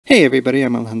Hey everybody,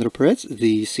 I'm Alejandro Perez,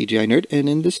 the CGI Nerd, and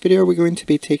in this video we're going to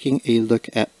be taking a look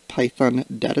at Python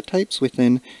data types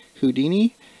within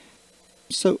Houdini.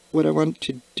 So what I want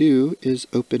to do is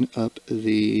open up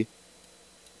the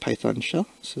Python shell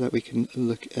so that we can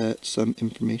look at some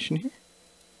information here.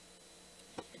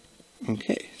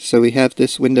 Okay, so we have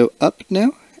this window up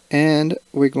now, and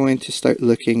we're going to start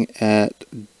looking at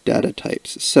data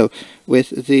types. So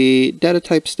with the data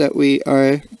types that we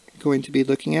are going to be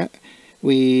looking at,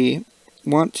 we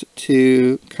want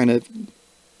to kind of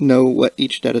know what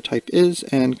each data type is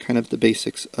and kind of the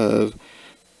basics of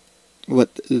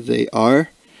what they are.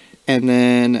 And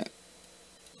then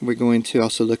we're going to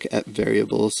also look at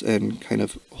variables and kind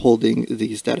of holding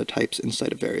these data types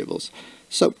inside of variables.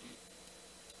 So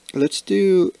let's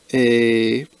do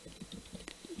a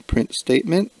print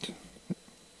statement.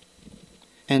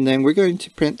 And then we're going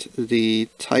to print the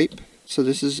type. So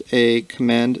this is a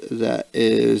command that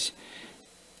is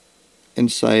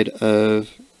inside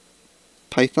of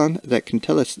Python that can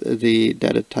tell us the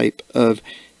data type of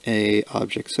a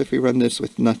object. So if we run this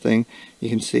with nothing, you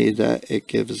can see that it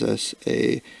gives us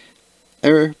a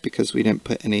error because we didn't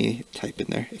put any type in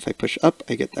there. If I push up,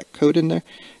 I get that code in there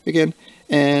again.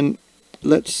 And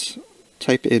let's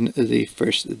type in the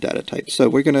first data type. So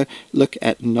we're going to look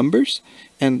at numbers,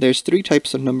 and there's three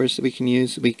types of numbers that we can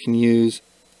use. We can use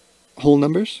whole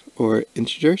numbers or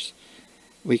integers.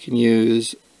 We can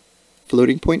use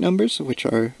floating point numbers, which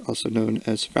are also known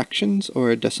as fractions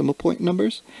or decimal point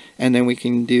numbers, and then we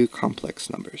can do complex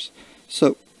numbers.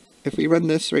 So if we run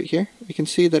this right here, we can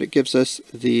see that it gives us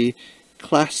the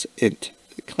class int.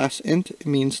 Class int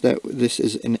means that this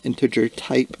is an integer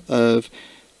type of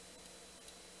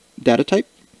data type.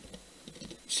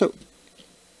 So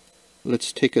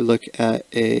let's take a look at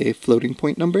a floating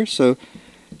point number. So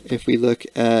if we look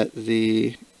at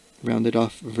the rounded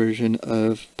off version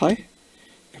of pi,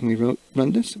 and we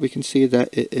run this, we can see that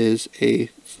it is a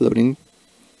floating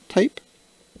type.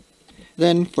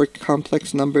 Then for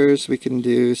complex numbers, we can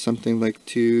do something like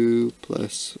 2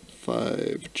 plus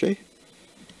 5j.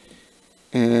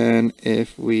 And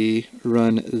if we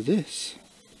run this,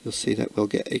 you'll see that we'll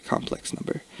get a complex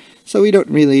number. So we don't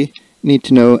really need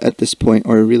to know at this point,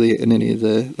 or really in any of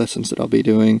the lessons that I'll be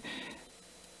doing,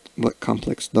 what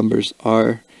complex numbers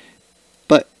are.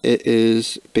 But it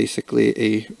is basically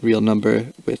a real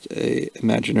number with an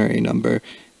imaginary number,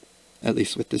 at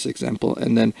least with this example.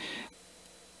 And then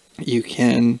you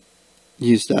can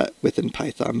use that within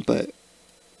Python, but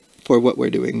for what we're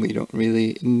doing, we don't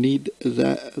really need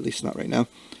that, at least not right now.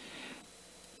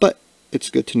 But it's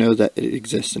good to know that it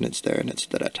exists and it's there and it's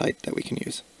data type that we can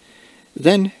use.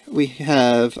 Then we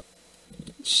have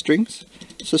strings.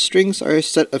 So strings are a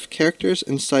set of characters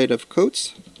inside of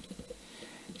quotes.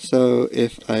 So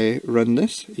if I run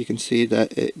this, you can see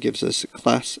that it gives us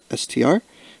class str,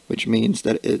 which means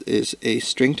that it is a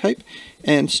string type.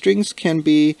 And strings can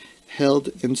be held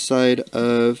inside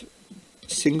of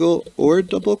single or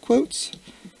double quotes.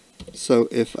 So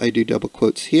if I do double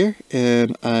quotes here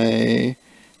and I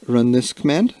run this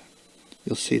command,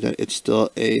 you'll see that it's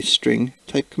still a string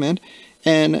type command.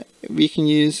 And we can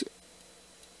use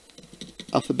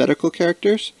alphabetical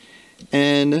characters,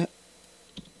 and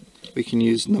we can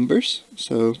use numbers.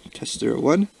 So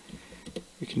test01,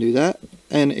 we can do that.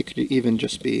 And it could even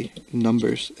just be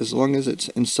numbers as long as it's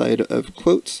inside of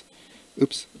quotes.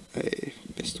 Oops, I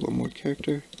missed one more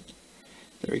character.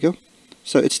 There we go.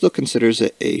 So it still considers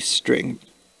it a string.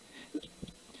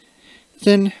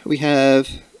 Then we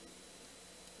have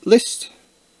list.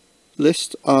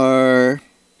 Lists are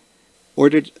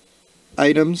ordered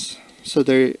items. So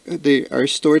they are a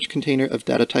storage container of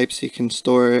data types. You can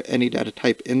store any data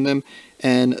type in them.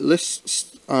 And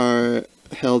lists are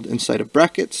held inside of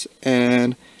brackets.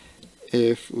 And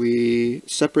if we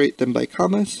separate them by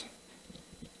commas,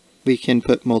 we can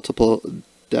put multiple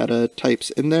data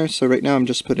types in there. So right now I'm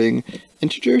just putting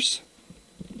integers,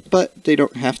 but they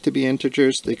don't have to be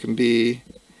integers. They can be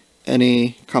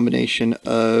any combination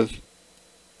of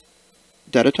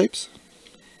data types.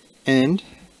 And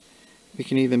we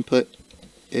can even put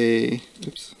a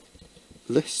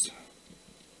list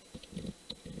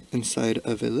inside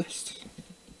of a list.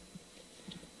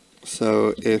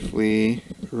 So if we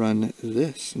run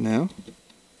this now,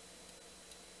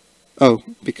 oh,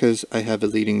 because I have a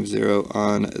leading 0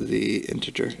 on the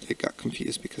integer, it got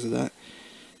confused because of that.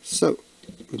 So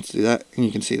let's do that, and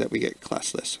you can see that we get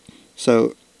class list.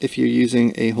 So if you're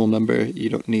using a whole number, you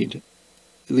don't need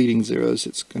leading zeros.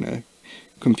 It's going to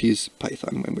confuse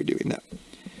Python when we're doing that.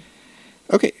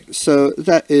 Okay, so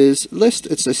that is list.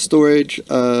 It's a storage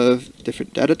of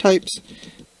different data types.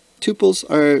 Tuples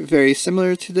are very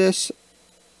similar to this.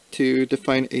 to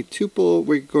define a tuple,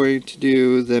 we're going to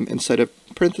do them inside of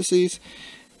parentheses,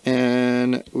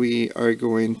 and we are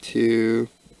going to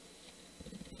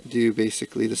do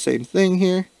basically the same thing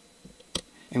here,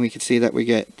 and we can see that we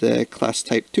get the class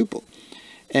type tuple.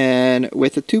 And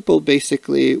with a tuple,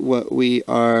 basically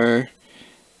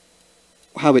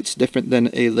how it's different than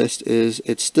a list is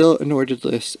it's still an ordered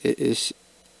list. It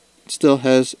still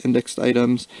has indexed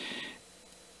items.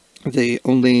 The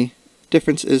only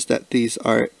difference is that these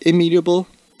are immutable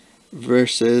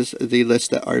versus the lists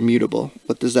that are mutable.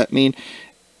 What does that mean?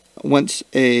 Once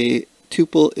a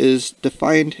tuple is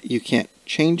defined, you can't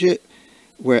change it,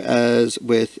 whereas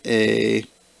with a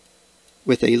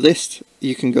list,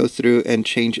 you can go through and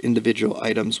change individual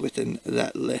items within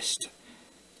that list.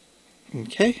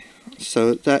 Okay,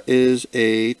 so that is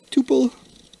a tuple.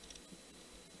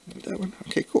 That one.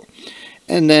 Okay, cool.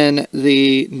 And then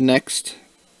the next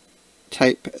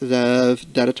type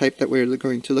of data type that we're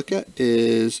going to look at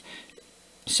is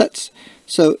sets.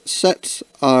 So sets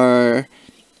are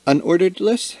unordered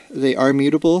lists. They are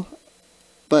mutable,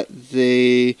 but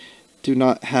they do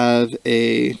not have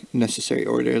a necessary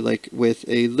order. Like with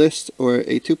a list or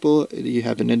a tuple, you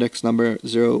have an index number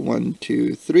 0, 1,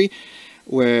 2, 3,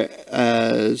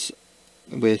 whereas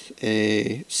with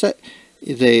a set,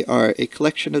 they are a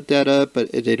collection of data,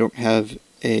 but they don't have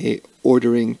a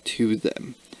ordering to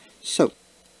them. So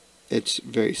it's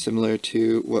very similar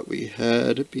to what we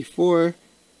had before.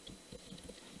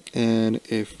 And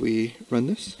if we run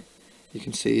this, you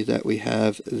can see that we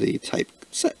have the type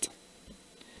set.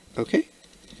 Okay,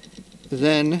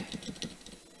 then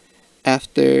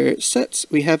after sets,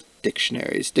 we have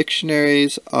dictionaries.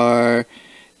 Dictionaries are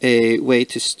a way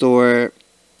to store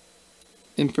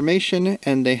information,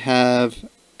 and they have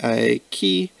a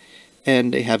key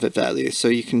and they have a value. So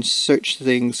you can search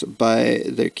things by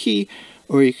their key,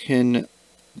 or you can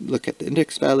look at the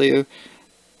index value,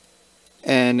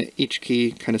 and each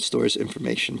key kind of stores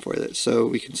information for it. So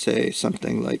we can say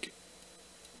something like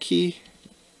key,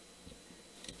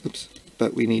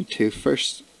 but we need to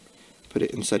first put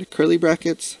it inside of curly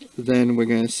brackets. Then we're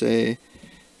going to say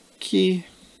key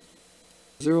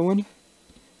 01,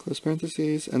 close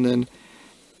parentheses, and then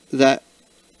that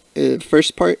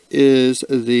first part is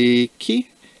the key,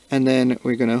 and then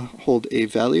we're going to hold a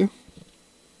value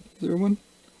 01.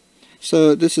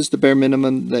 So this is the bare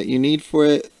minimum that you need for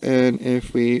it, and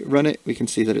if we run it, we can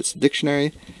see that it's a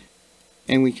dictionary,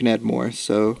 and we can add more.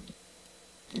 So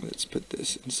let's put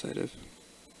this inside of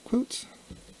quotes,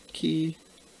 key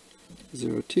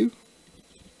 02,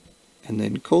 and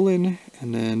then colon,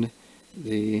 and then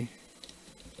the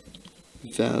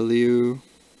value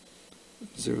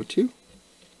 02,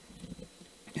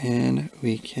 and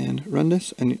we can run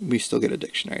this and we still get a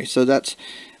dictionary. So that's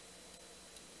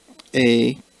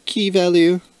a key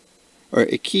value, or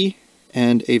a key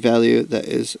and a value that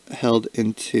is held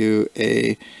into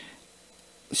a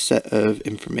set of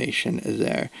information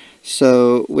there.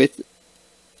 So with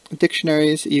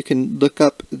dictionaries, you can look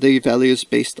up the values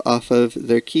based off of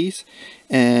their keys,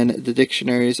 and the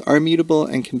dictionaries are mutable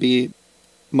and can be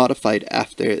modified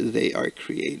after they are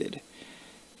created.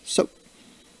 So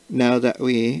now that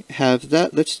we have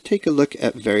that, let's take a look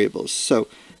at variables. So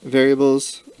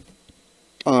variables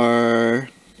are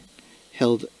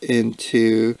held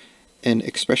into an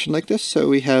expression like this. So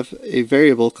we have a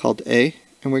variable called a,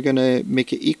 and we're going to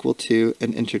make it equal to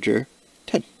an integer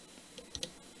 10.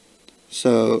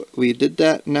 So we did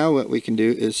that. Now what we can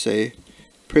do is say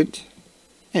print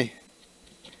a,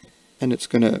 and it's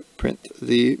going to print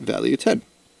the value 10.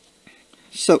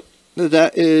 So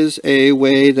that is a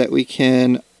way that we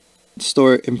can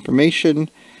store information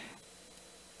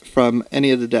from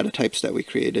any of the data types that we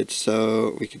created.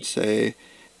 So we can say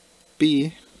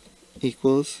b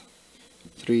equals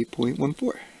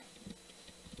 3.14,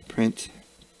 print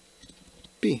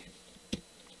b.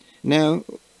 Now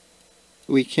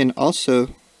we can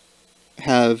also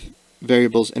have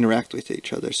variables interact with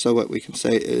each other. So what we can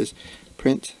say is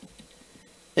print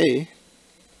a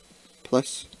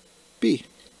plus b.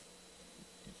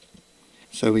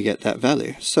 So we get that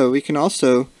value. So we can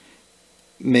also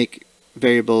make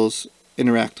variables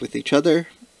interact with each other.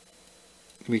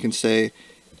 We can say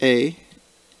a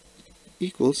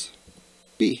equals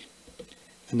b,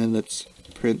 and then let's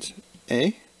print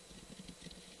a.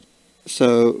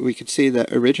 So we could see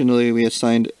that originally we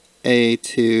assigned a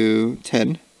to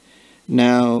 10.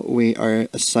 Now we are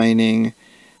assigning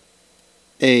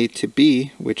a to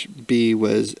b, which b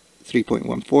was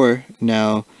 3.14.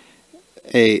 Now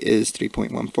a is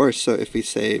 3.14. So if we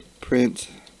say print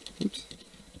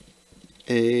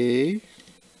a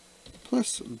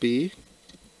plus b,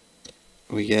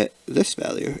 we get this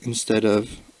value instead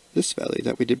of this value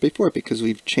that we did before because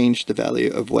we've changed the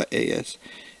value of what a is.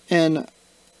 And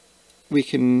we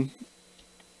can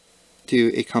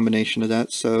do a combination of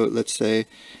that. So let's say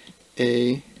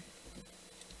a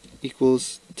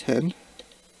equals 10,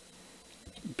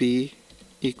 b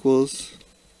equals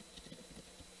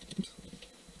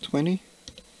 20,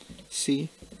 c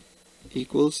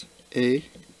equals a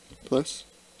plus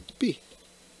b.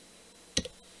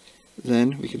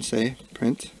 Then we can say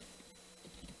print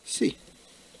c.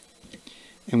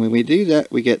 And when we do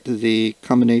that, we get the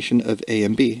combination of a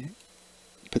and b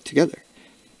put together.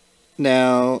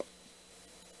 Now,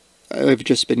 I've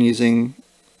just been using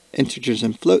integers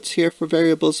and floats here for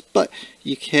variables, but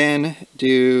you can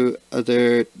do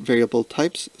other variable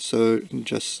types. So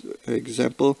just an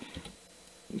example,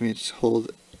 let me just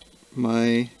hold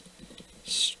my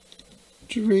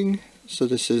string. So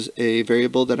this is a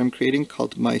variable that I'm creating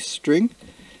called my string,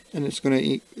 and it's going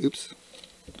to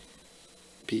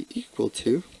be equal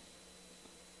to,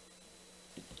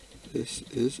 this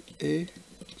is a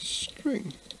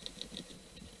string.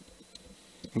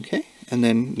 Okay, and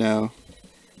then now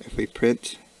if we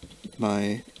print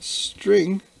my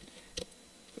string,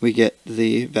 we get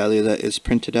the value that is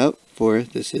printed out for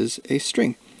this is a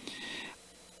string.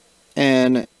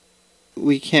 And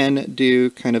we can do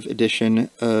kind of addition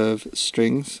of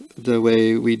strings the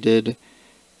way we did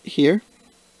here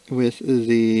with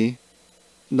the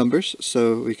numbers.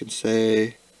 So we can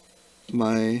say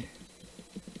my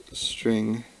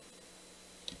string,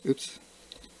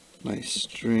 my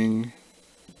string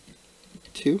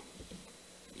 2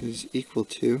 is equal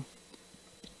to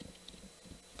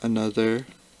another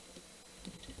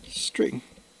string.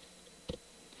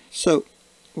 So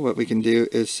what we can do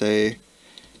is say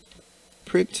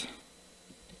print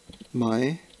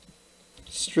my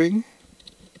string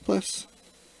plus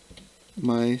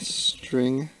my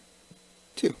string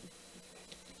 2.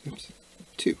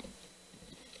 2.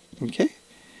 Okay,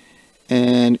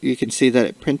 and you can see that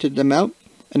it printed them out,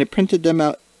 and it printed them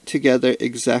out together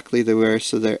exactly the way,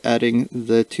 so they're adding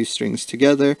the two strings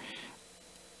together.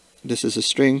 This is a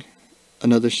string,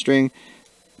 another string.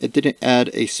 It didn't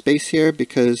add a space here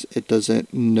because it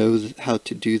doesn't know how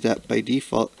to do that by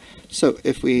default. So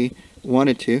if we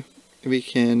wanted to, we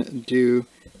can do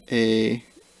a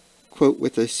quote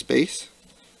with a space.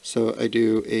 So I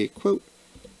do a quote,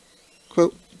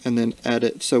 quote, and then add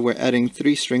it. So we're adding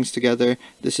three strings together.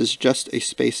 This is just a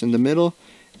space in the middle,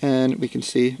 and we can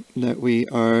see that we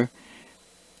are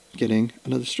getting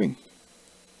another string.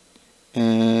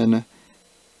 And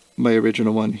my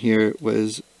original one here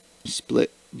was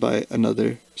split by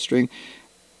another string.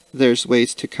 There's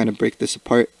ways to kind of break this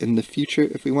apart in the future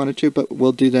if we wanted to, but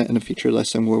we'll do that in a future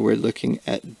lesson where we're looking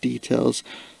at details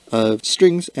of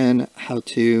strings and how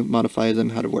to modify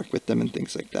them, how to work with them, and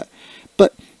things like that.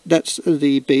 But that's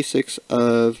the basics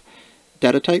of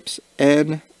data types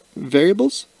and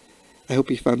variables. I hope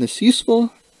you found this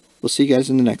useful. We'll see you guys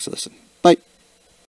in the next lesson.